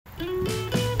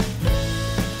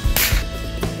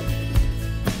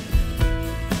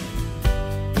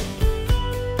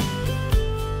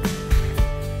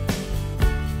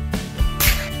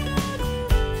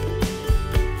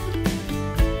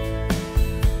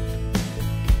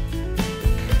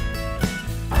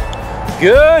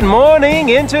Good morning,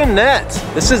 Internet.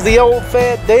 This is the old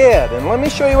fat dad, and let me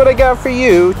show you what I got for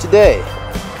you today.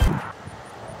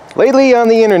 Lately on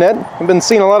the internet, I've been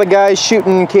seeing a lot of guys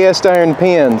shooting cast iron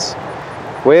pans.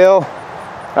 Well,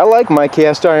 I like my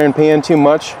cast iron pan too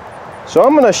much, so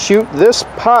I'm gonna shoot this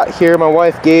pot here my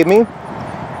wife gave me.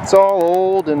 It's all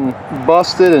old and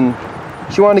busted, and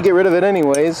she wanted to get rid of it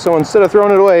anyways, so instead of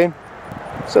throwing it away,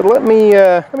 I said let me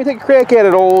take a crack at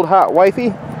it, old hot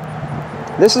wifey.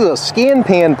 This is a scan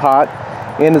pan pot,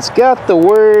 and it's got the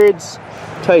words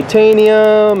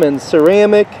titanium and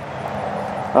ceramic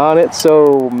on it,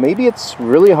 so maybe it's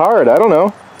really hard. I don't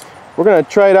know. We're gonna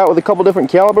try it out with a couple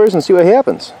different calibers and see what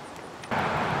happens.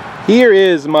 Here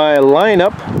is my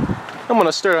lineup. I'm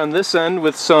gonna start on this end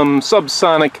with some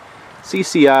subsonic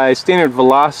CCI standard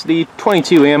velocity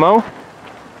 22 ammo.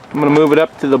 I'm gonna move it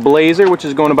up to the Blazer, which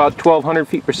is going about 1200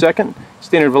 feet per second.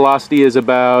 Standard velocity is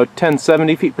about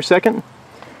 1070 feet per second.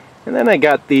 And then I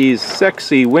got these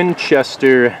sexy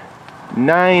Winchester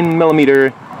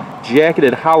 9mm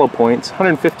jacketed hollow points,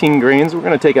 115 grains. We're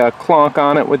going to take a clonk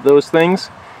on it with those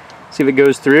things, see if it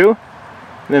goes through.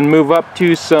 And then move up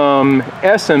to some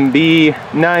SMB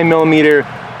 9mm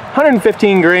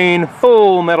 115 grain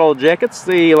full metal jackets.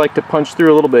 They like to punch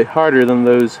through a little bit harder than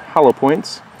those hollow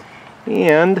points.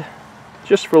 And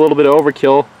just for a little bit of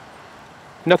overkill,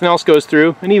 nothing else goes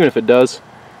through, and even if it does,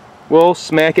 we'll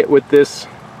smack it with this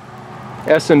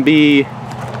SMB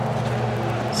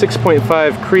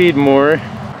 6.5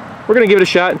 Creedmoor. We're gonna give it a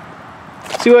shot,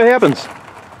 see what happens.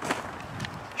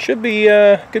 Should be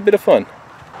a good bit of fun.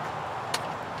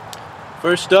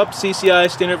 First up,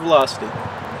 CCI standard velocity.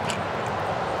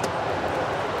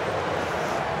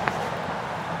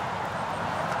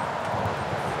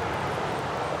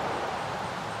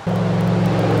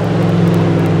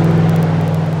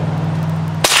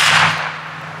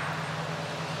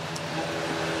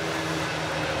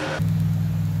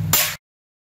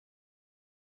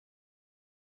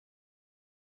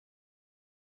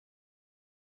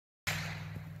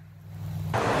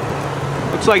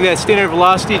 Looks like that standard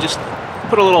velocity just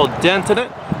put a little dent in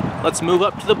it. Let's move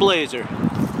up to the Blazer.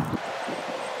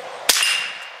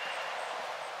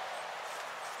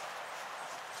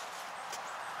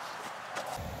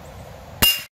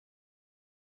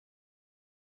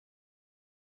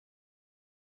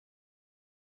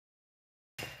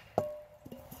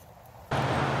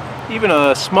 Even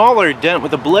a smaller dent with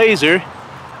the Blazer.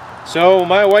 So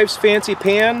my wife's fancy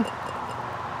pan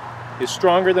is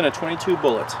stronger than a 22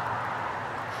 bullet.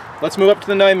 Let's move up to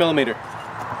the 9mm.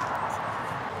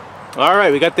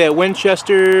 Alright, we got that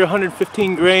Winchester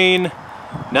 115 grain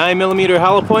 9mm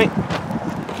hollow point.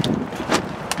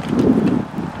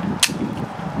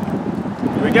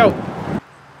 Here we go.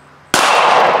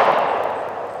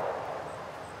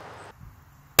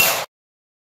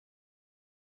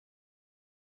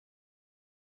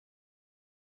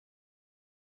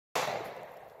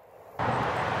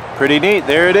 Pretty neat,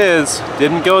 there it is.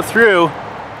 Didn't go through.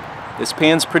 This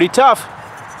pan's pretty tough.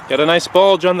 Got a nice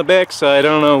bulge on the back side. I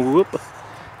don't know, whoop, you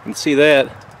can see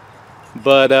that.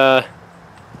 But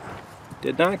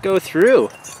did not go through.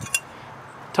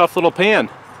 Tough little pan.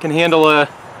 Can handle a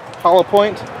hollow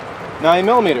point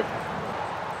 9mm.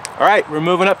 Alright, we're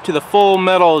moving up to the full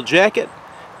metal jacket.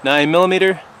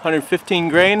 9mm, 115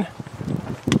 grain.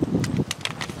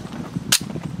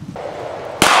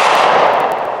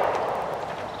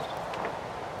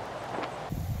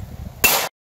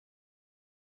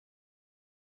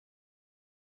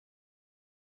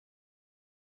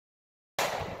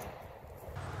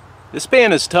 This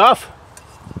pan is tough.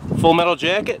 Full metal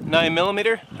jacket, 9mm,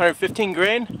 115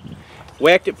 grain.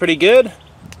 Whacked it pretty good,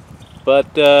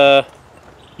 but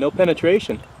no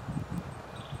penetration.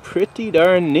 Pretty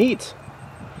darn neat.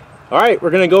 Alright,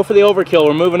 we're going to go for the overkill.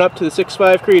 We're moving up to the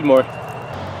 6.5 Creedmoor.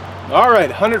 Alright,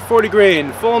 140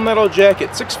 grain, full metal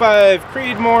jacket, 6.5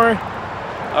 Creedmoor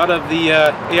out of the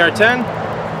AR-10.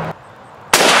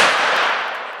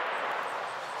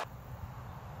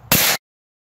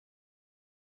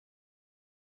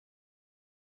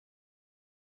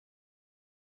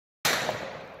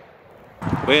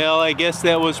 Well, I guess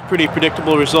that was pretty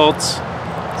predictable results.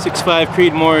 6.5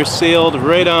 Creedmoor sailed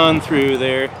right on through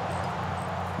there.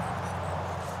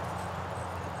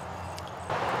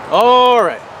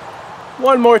 Alright,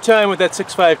 one more time with that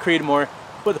 6.5 Creedmoor.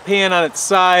 Put the pan on its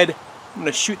side. I'm going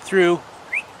to shoot through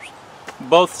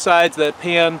both sides of that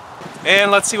pan,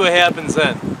 and let's see what happens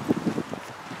then.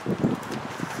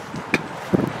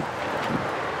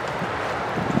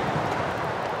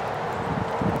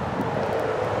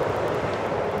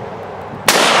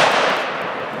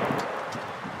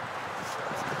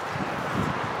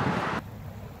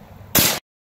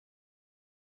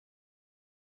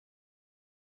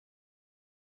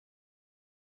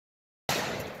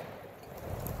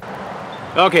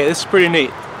 Okay, this is pretty neat.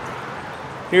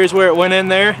 Here's where it went in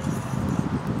there,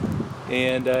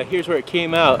 and here's where it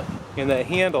came out, and that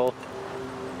handle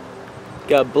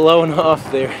got blown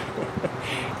off there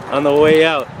on the way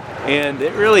out. And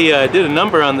it really did a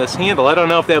number on this handle. I don't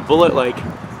know if that bullet like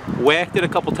whacked it a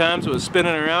couple times, it was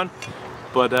spinning around,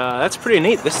 but that's pretty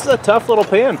neat. This is a tough little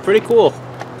pan, pretty cool.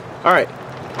 Alright,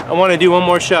 I want to do one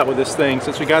more shot with this thing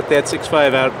since we got that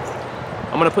 6.5 out.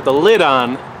 I'm going to put the lid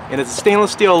on, and it's a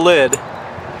stainless steel lid,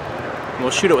 and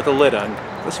we'll shoot it with the lid on.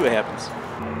 Let's see what happens.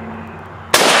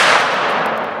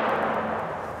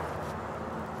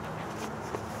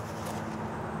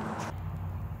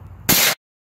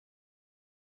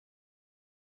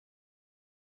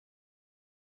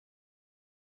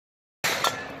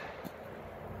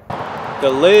 The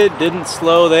lid didn't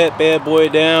slow that bad boy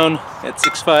down. At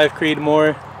 6.5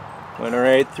 Creedmoor, went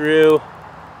right through.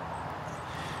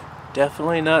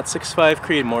 Definitely not 6.5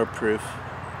 Creedmoor proof.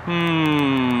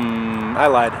 I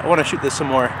lied. I want to shoot this some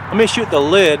more. Let me shoot the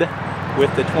lid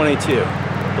with the 22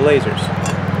 Blazers.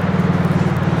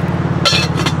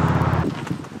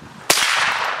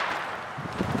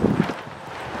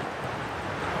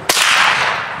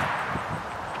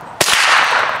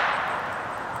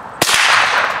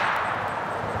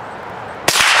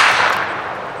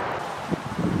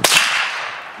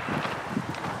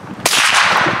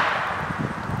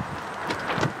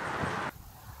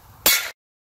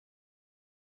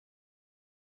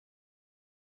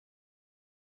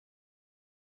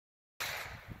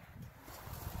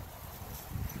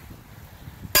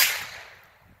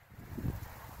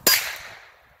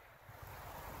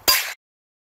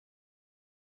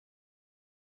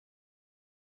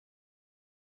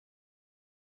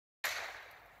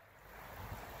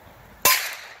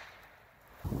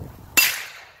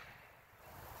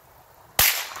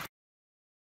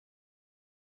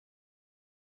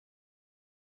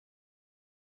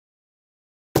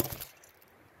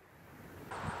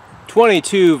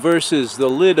 .22 versus the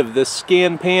lid of this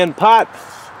Scan Pan pot.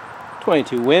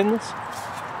 22 wins.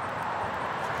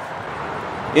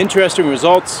 Interesting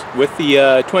results with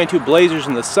the 22 Blazers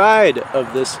on the side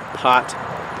of this pot.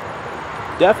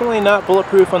 Definitely not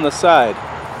bulletproof on the side.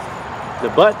 The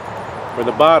butt, or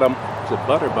the bottom, is it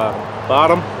butt or bottom?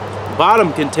 Bottom.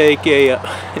 Bottom can take a, I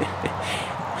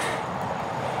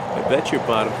bet your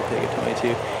bottom can take a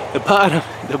 22.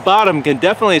 The bottom can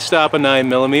definitely stop a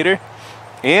 9mm.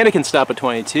 And it can stop a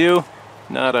 22,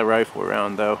 not a rifle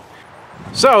round though.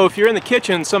 So if you're in the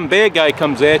kitchen, some bad guy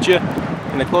comes at you,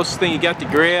 and the closest thing you got to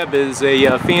grab is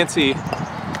a fancy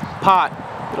pot.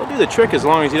 It'll do the trick as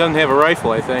long as he doesn't have a rifle,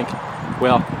 I think.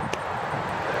 Well,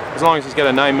 as long as he's got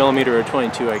a 9mm or a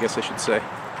 22, I guess I should say.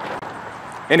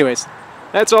 Anyways,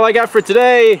 that's all I got for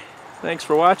today. Thanks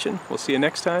for watching. We'll see you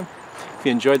next time. If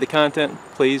you enjoyed the content,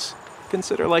 please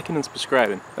consider liking and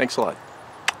subscribing. Thanks a lot.